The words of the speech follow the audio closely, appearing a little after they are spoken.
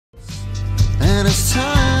And as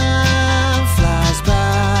time flies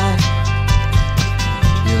by,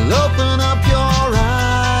 you'll open up your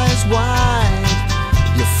eyes wide.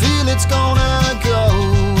 You feel it's gonna go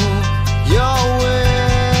your way.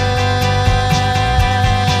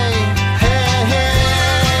 Hey, hey,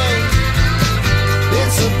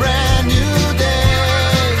 it's a brand new day.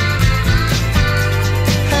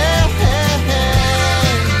 Hey, hey, hey,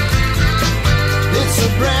 it's a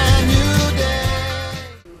brand new day.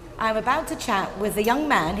 I'm about to chat with a young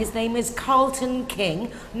man. His name is Carlton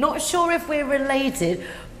King. Not sure if we're related,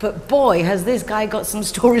 but boy, has this guy got some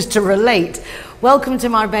stories to relate. Welcome to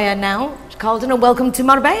Marbella Now, Carlton, and welcome to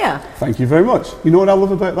Marbella. Thank you very much. You know what I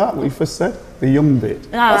love about that, what you first said? The young bit.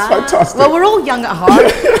 That's fantastic. Well, we're all young at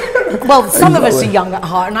heart. Well, some of us are young at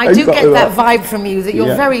heart, and I do get that vibe from you that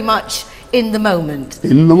you're very much in the moment.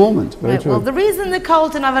 In the moment, very true. Well, the reason that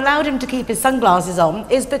Carlton, I've allowed him to keep his sunglasses on,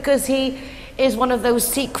 is because he is one of those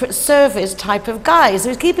Secret Service type of guys. So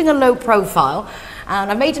he's keeping a low profile,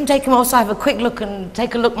 and I made him take him off so I have a quick look and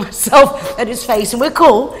take a look myself at his face, and we're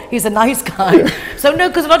cool. He's a nice guy. So no,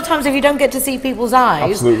 because a lot of times if you don't get to see people's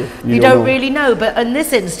eyes, you don't really know. But in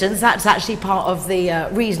this instance, that's actually part of the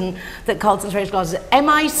reason that Carlton's raised glasses.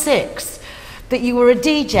 MI6. That you were a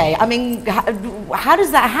DJ. I mean, how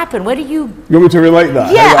does that happen? Where do you... You want me to relate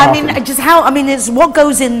that? Yeah, I mean, just how... I mean, it's what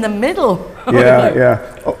goes in the middle.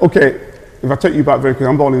 Yeah. Okay. If I take you back very quickly,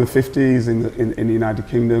 I'm born in the 50s in the United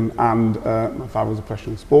Kingdom, and my father was a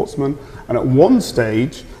professional sportsman. And at one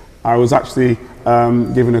stage, I was actually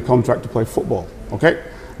given a contract to play football. Okay.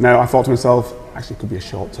 Now I thought to myself, actually, it could be a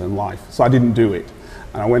short-term life, so I didn't do it.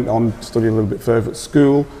 And I went on to study a little bit further at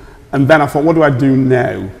school, and then I thought, what do I do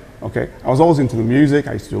now? Okay, I was always into the music.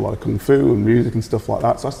 I used to do a lot of kung fu and music and stuff like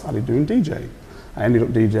that, so I started doing DJing. I ended up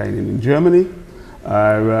DJing in Germany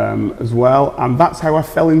as well, and that's how I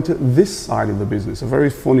fell into this side of the business. A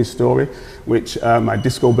very funny story, which my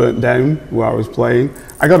disco burnt down where I was playing.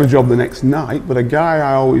 I got a job the next night, but a guy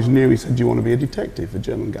I always knew, he said, do you want to be a detective? A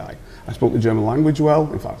German guy. I spoke the German language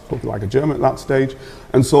well. In fact, I spoke like a German at that stage.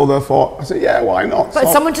 And so therefore, I said, yeah, why not? But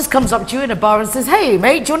so someone just comes up to you in a bar and says, hey,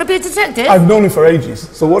 mate, do you want to be a detective? I've known him for ages.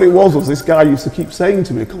 So what it was this guy used to keep saying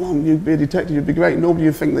to me, come on, you'd be a detective, you'd be great. Nobody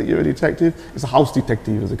would think that you're a detective. It's a house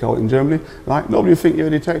detective, as they call it in Germany. Right? Nobody would think you're a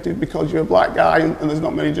detective because you're a black guy and there's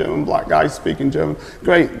not many German black guys speaking German.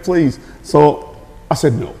 Great, please. So I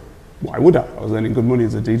said, no. Why would I? I was earning good money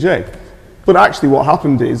as a DJ. But actually what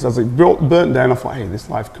happened is, as it burnt down, I thought, hey, this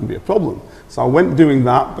life can be a problem. So I went doing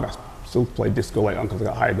that, but I still played disco later on because I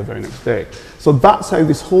got hired the very next day. So that's how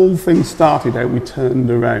this whole thing started, how we turned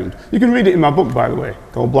around. You can read it in my book, by the way,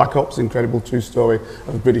 called Black Ops, Incredible True Story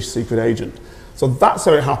of a British Secret Agent. So that's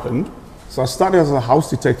how it happened. So I started as a house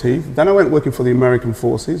detective, then I went working for the American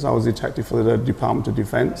Forces. I was a detective for the Department of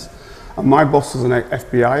Defense. And my boss was an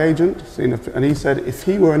FBI agent, and he said if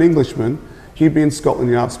he were an Englishman, he'd be in Scotland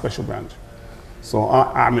Yard Special Branch. So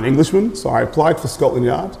I'm an Englishman, so I applied for Scotland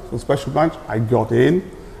Yard, for Special Branch. I got in,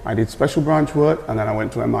 I did Special Branch work, and then I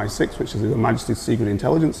went to MI6, which is the Majesty's Secret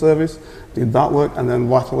Intelligence Service, did that work, and then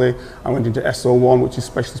latterly I went into SO1, which is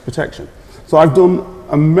Specialist Protection. So I've done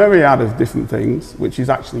a myriad of different things, which is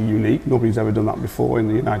actually unique. Nobody's ever done that before in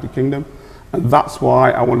the United Kingdom. And that's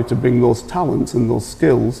why I wanted to bring those talents and those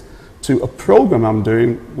skills to a program I'm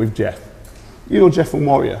doing with Jeff. You know Jeff and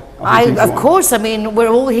Warrior? Of course, I mean, we're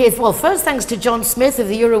all here. Well, first thanks to John Smith of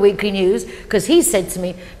the Euro Weekly News, because he said to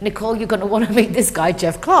me, Nicole, you're going to want to meet this guy,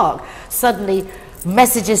 Jeff Clark. Suddenly,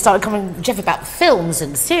 messages started coming, Jeff, about films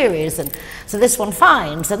and series, and so this one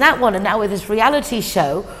fine, so that one, and now with this reality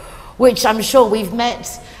show, which I'm sure we've met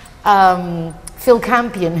Phil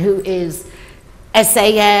Campion, who is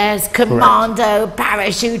SAS, commando,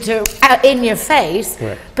 parachuter, in your face.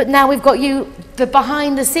 Correct. But now we've got you, the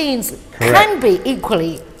behind the scenes can be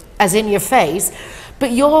equally as in your face,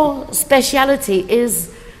 but your speciality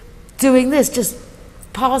is doing this, just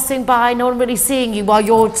passing by, no one really seeing you while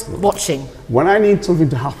you're watching. When I need something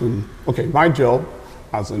to happen, okay, my job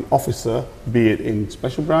as an officer, be it in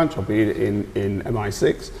Special Branch or be it in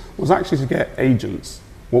MI6, was actually to get agents,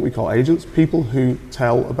 what we call agents, people who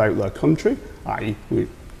tell about their country, i.e.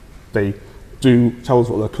 they do tell us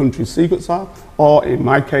what their country's secrets are, or in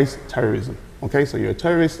my case, terrorism. Okay, so you're a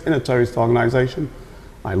terrorist in a terrorist organization.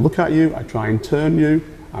 I look at you, I try and turn you,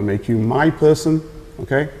 I make you my person.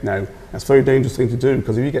 Okay, now that's a very dangerous thing to do,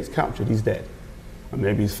 because if he gets captured, he's dead. And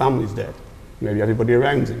maybe his family's dead. Maybe everybody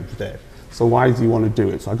around him is dead. So why does he want to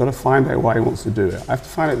do it? So I've got to find out why he wants to do it. I have to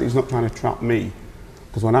find out that he's not trying to trap me.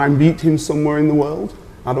 Because when I meet him somewhere in the world,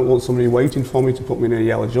 I don't want somebody waiting for me to put me in a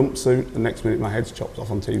yellow jumpsuit, the next minute my head's chopped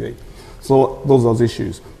off on TV. So those are those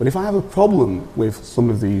issues. But if I have a problem with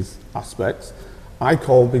some of these aspects, I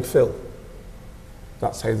call Big Phil.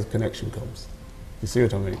 That's how the connection comes. You see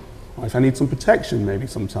what I mean? Or if I need some protection, maybe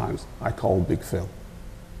sometimes, I call Big Phil.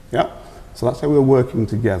 Yeah? So that's how we're working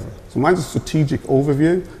together. So mine's a strategic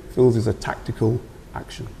overview, Phil's is a tactical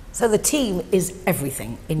action. So the team is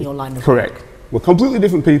everything in your line of work. Correct. We're completely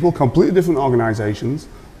different people, completely different organisations,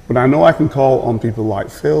 but I know I can call on people like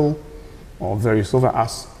Phil or various other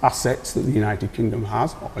assets that the United Kingdom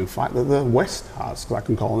has, or in fact that the West has, because I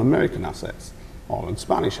can call on American assets or on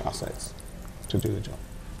Spanish assets to do the job.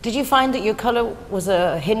 Did you find that your colour was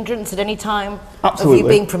a hindrance at any time Absolutely. of you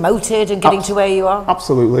being promoted and getting to where you are?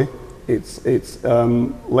 Absolutely. It's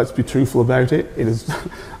let's be truthful about it. It is,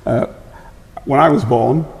 when I was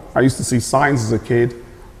born, I used to see signs as a kid,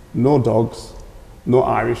 no dogs, no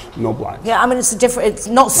Irish, no blacks. Yeah, I mean, it's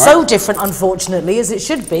not so different, unfortunately, as it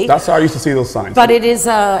should be. That's how I used to see those signs. But it is,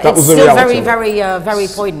 it's still very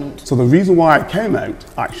poignant. So the reason why I came out,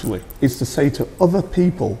 actually, is to say to other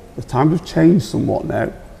people, the times have changed somewhat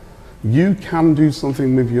now, you can do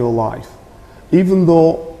something with your life. Even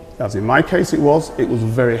though, as in my case it was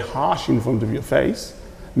very harsh in front of your face,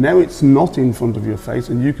 now it's not in front of your face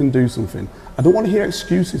and you can do something. I don't want to hear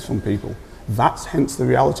excuses from people. That's hence the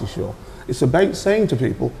reality show. It's about saying to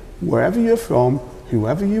people, wherever you're from,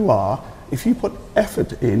 whoever you are, if you put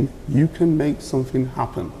effort in, you can make something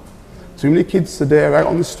happen. Too many kids today are out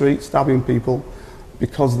on the street stabbing people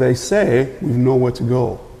because they say we've nowhere to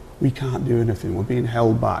go. We can't do anything, we're being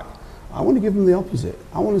held back. I want to give them the opposite.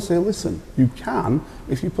 I want to say, listen, you can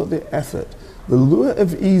if you put the effort. The lure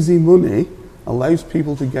of easy money allows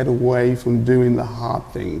people to get away from doing the hard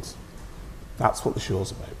things. That's what the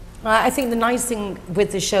show's about. I think the nice thing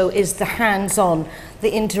with the show is the hands-on,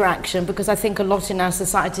 the interaction, because I think a lot in our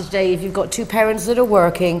society today, if you've got two parents that are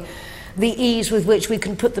working, the ease with which we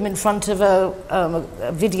can put them in front of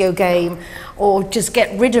a video game or just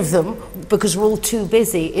get rid of them because we're all too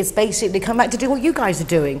busy, it's basically come back to do what you guys are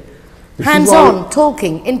doing. Hands-on,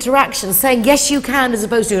 talking, interaction, saying yes you can as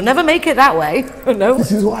opposed to you'll never make it that way. No.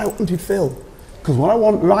 This is why I wanted Phil. Because what I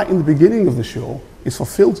want right in the beginning of the show is for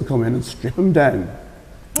Phil to come in and strip him down.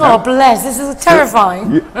 Oh, bless, this is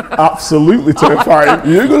terrifying. Absolutely terrifying.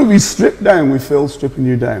 You're going to be stripped down with Phil stripping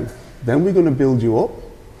you down. Then we're going to build you up,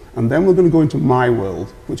 and then we're going to go into my world,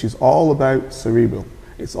 which is all about cerebral.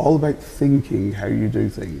 It's all about thinking how you do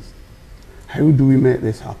things. How do we make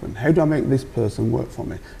this happen? How do I make this person work for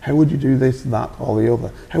me? How would you do this, that, or the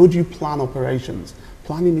other? How would you plan operations?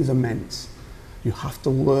 Planning is immense. You have to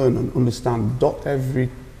learn and understand, dot every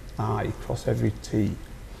I, cross every T.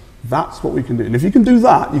 That's what we can do. And if you can do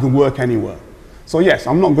that, you can work anywhere. So yes,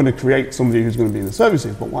 I'm not going to create somebody who's going to be in the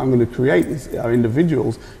services, but what I'm going to create are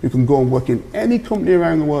individuals who can go and work in any company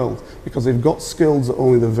around the world because they've got skills that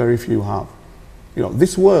only the very few have. You know,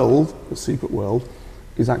 this world, the secret world,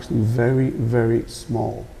 is actually very, very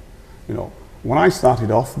small. You know, when I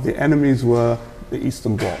started off, the enemies were the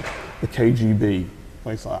Eastern Bloc, the KGB,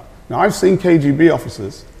 places like that. Now I've seen KGB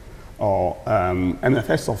officers or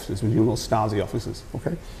MFS officers, you know, Stasi officers,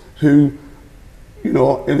 okay, who, you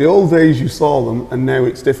know, in the old days you saw them and now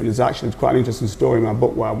it's different. There's actually quite an interesting story in my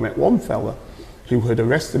book where I met one fella who had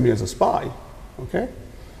arrested me as a spy, okay?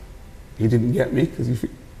 He didn't get me,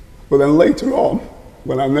 but then later on,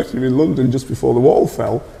 when I met him in London just before the wall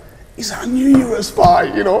fell, he said, I knew you were a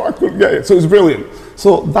spy, you know, I couldn't get it. So it was brilliant.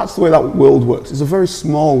 So that's the way that world works. It's a very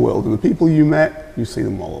small world, and the people you met, you see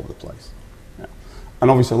them all over the place. Yeah. And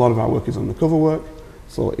obviously a lot of our work is undercover work,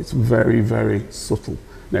 so it's very, very subtle.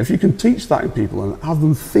 Now, if you can teach that in people and have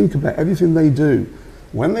them think about everything they do,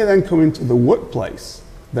 when they then come into the workplace,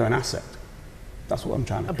 they're an asset. That's what I'm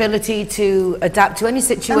trying to do. Ability to adapt to any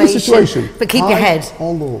situation, but keep your head.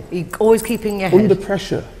 Or low. You're always keeping your head. Under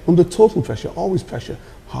pressure, under total pressure, always pressure.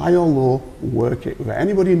 High or low, work it without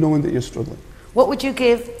anybody knowing that you're struggling. What would you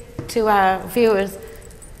give to our viewers?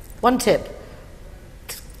 One tip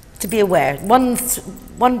to be aware,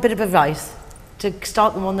 one bit of advice to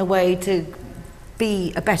start them on the way to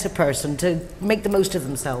be a better person, to make the most of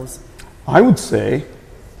themselves. I would say,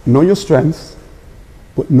 know your strengths,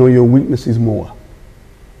 but know your weaknesses more.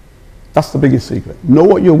 That's the biggest secret. Know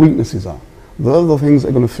what your weaknesses are. Those are the things that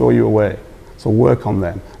are going to throw you away. So work on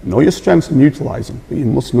them. Know your strengths and utilize them, but you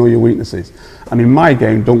must know your weaknesses. And in my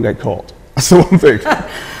game, don't get caught. That's the one thing.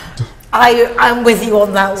 I'm with you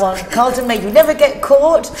on that one. Carlton, may you never get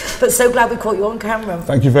caught, but so glad we caught you on camera.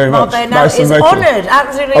 Thank you very much. Marbella Now is honoured,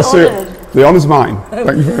 absolutely honoured. The honour's mine.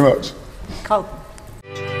 Thank you very much. Carlton.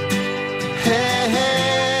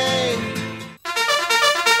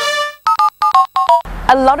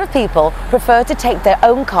 A lot of people prefer to take their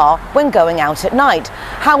own car when going out at night.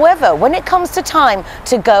 However, when it comes to time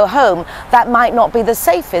to go home, that might not be the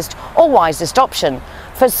safest or wisest option.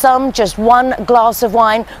 For some, just one glass of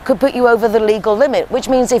wine could put you over the legal limit, which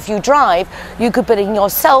means if you drive, you could put in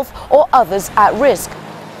yourself or others at risk.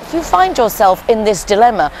 If you find yourself in this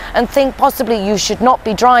dilemma and think possibly you should not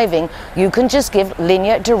be driving, you can just give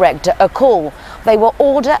Linea Directa a call. They will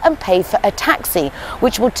order and pay for a taxi,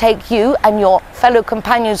 which will take you and your fellow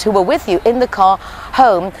companions who were with you in the car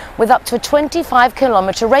home with up to a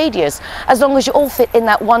 25-kilometre radius, as long as you all fit in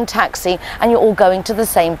that one taxi and you're all going to the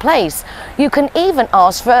same place. You can even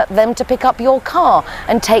ask for them to pick up your car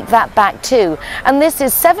and take that back too. And this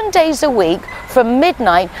is 7 days a week from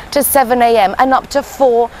midnight to 7 a.m. and up to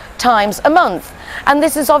 4 times a month. And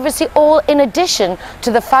this is obviously all in addition to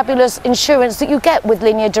the fabulous insurance that you get with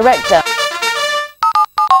Linea Directa.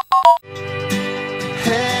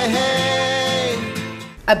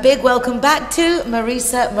 A big welcome back to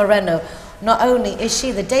Marisa Moreno. Not only is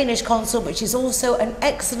she the Danish consul, but she's also an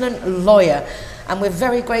excellent lawyer. And we're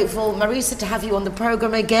very grateful, Marisa, to have you on the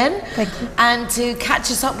program again. Thank you. And to catch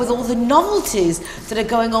us up with all the novelties that are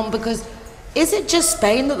going on, because is it just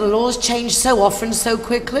Spain that the laws change so often, so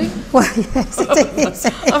quickly? Well, yes, it is.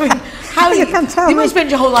 I mean, how you can tell you me. must spend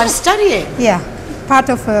your whole life studying. Yeah, part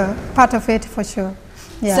of it for sure.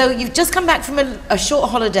 Yeah. So you've just come back from a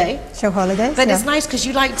short holiday. Short holidays. But yeah. it's nice because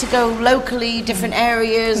you like to go locally, different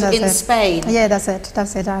areas That's in it. Spain. Yeah, that's it.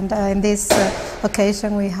 That's it. And in this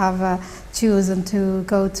occasion, we have chosen to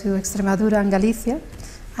go to Extremadura and Galicia,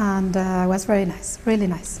 and it was very nice, really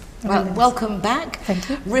nice. Well, Really nice. welcome back. Thank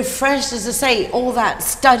you. Refreshed, as I say, all that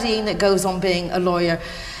studying that goes on being a lawyer.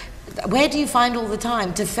 Where do you find all the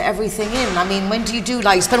time to fit everything in? I mean, when do you do,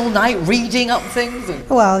 like, spend all night reading up things?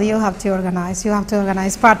 Well, you have to organize. You have to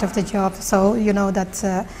organize part of the job. So you know that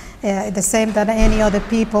the same that any other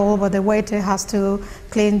people, but the waiter has to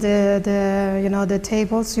clean the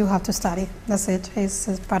tables. You have to study. That's it. It's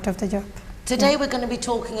part of the job. Today we're going to be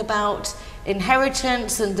talking about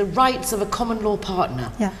inheritance and the rights of a common law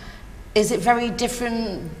partner. Yeah. Is it very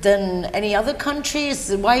different than any other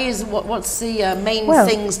countries? What's the main Well,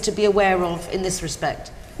 things to be aware of in this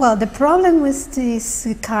respect? Well, the problem with these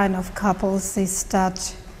kind of couples is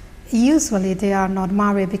that usually they are not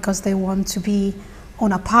married because they want to be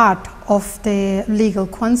on a part of the legal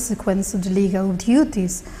consequence of the legal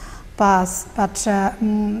duties. But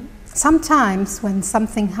sometimes when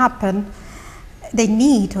something happens, they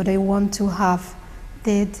need or they want to have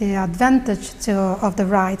the advantage of the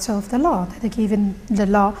rights of the law. They're giving the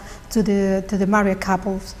law to the married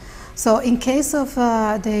couples. So in case of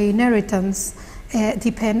the inheritance,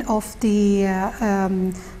 depend of the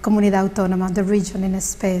Comunidad Autónoma, the region in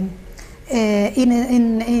Spain.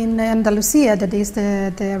 In Andalusia, that is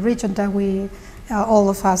the region that we all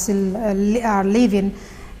of us are living,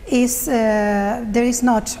 there is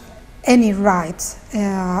not any right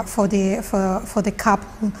for the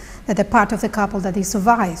couple, the part of the couple that it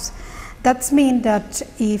survives. That means that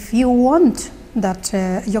if you want that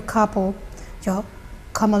your couple, your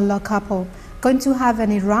common law couple, going to have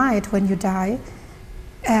any right when you die,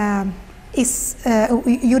 it's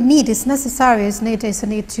necessary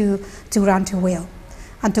to grant a will,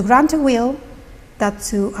 and to grant a will, that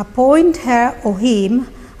to appoint her or him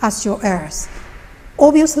as your heirs.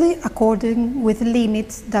 Obviously, according with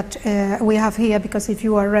limits that we have here, because if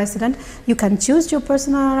you are a resident, you can choose your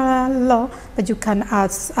personal law, but you can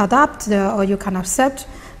adapt or you can accept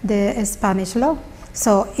the Spanish law.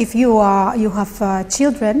 So if you have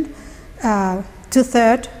children,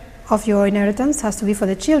 2/3 of your inheritance has to be for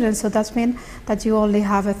the children. So that means that you only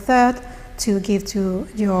have 1/3 to give to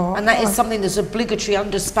your... And that is something that's obligatory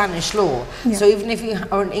under Spanish law. Yeah. So even if you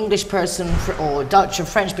are an English person or Dutch or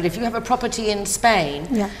French, but if you have a property in Spain,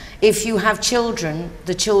 Yeah. if you have children,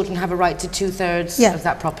 the children have a right to 2/3 Yeah. of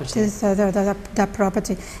that property. That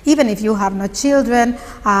property. Even if you have no children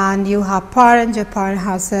and you have parents, your parent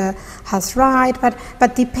has right,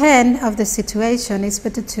 but depend of the situation, it's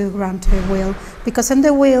better to grant a will, because in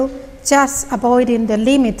the will, just avoiding the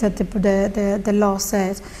limit that the law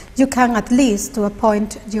says, you can at least to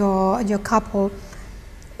appoint your couple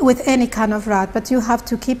with any kind of right, but you have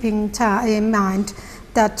to keep in mind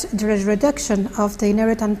that the reduction of the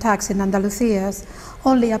inheritance tax in Andalusia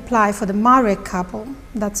only apply for the married couple.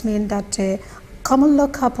 That means that a common law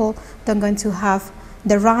couple don't going to have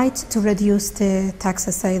the right to reduce the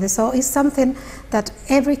taxes either. So it's something that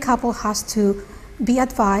every couple has to be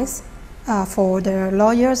advised for the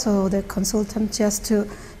lawyers or the consultant, just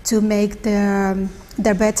to make their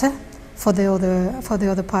better for the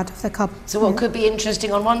other part of the couple. So what could be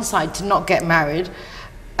interesting on one side, to not get married,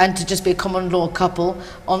 and to just be a common law couple.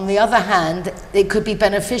 On the other hand, it could be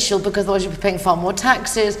beneficial because otherwise you'd be paying far more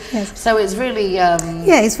taxes. Yes. So it's really,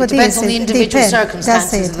 it's what it depends on the individual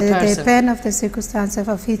circumstances of the person. It depends on the circumstances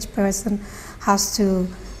of each person, has to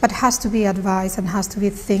be advised and has to be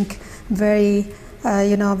think very,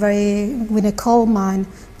 very with a cold mind,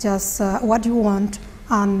 just what you want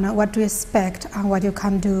and what to expect and what you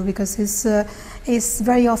can do, because it's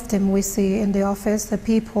very often we see in the office the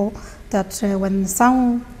people that when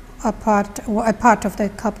a part of the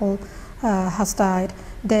couple has died,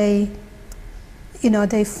 they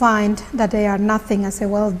find that they are nothing. I say,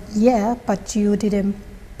 well, yeah, but you didn't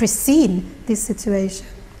precede this situation,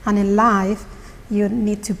 and in life you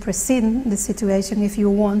need to precede the situation if you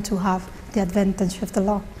want to have the advantage of the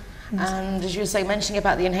law. And as you were saying, mentioning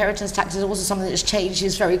about the inheritance tax is also something that's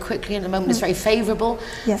changes very quickly. At the moment, it's very favourable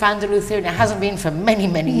for Andalusia, and it hasn't been for many,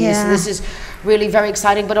 many years. So this is really very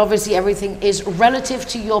exciting. But obviously, everything is relative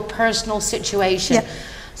to your personal situation.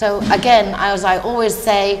 So again, as I always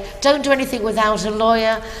say, don't do anything without a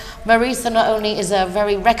lawyer. Marisa not only is a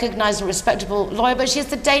very recognised and respectable lawyer, but she's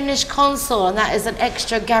the Danish consul, and that is an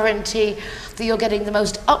extra guarantee that you're getting the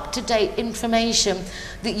most up-to-date information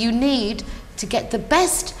that you need to get the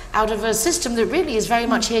best out of a system that really is very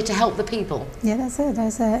much here to help the people. Yeah, that's it.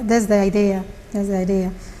 That's the idea. That's the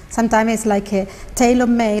idea. Sometimes it's like a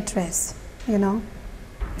tailor-made dress, you know.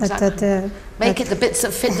 Exactly. Make it the bits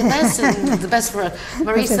that fit the best and the best for her.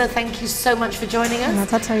 Marisa, thank you so much for joining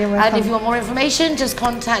us. And if you want more information, just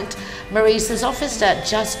contact Marisa's office at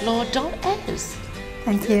justlaw.es.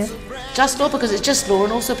 Thank you. Just Law, because it's just law,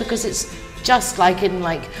 and also because it's just like in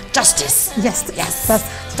like justice. Yes. Yes. That's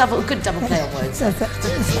good double play on words.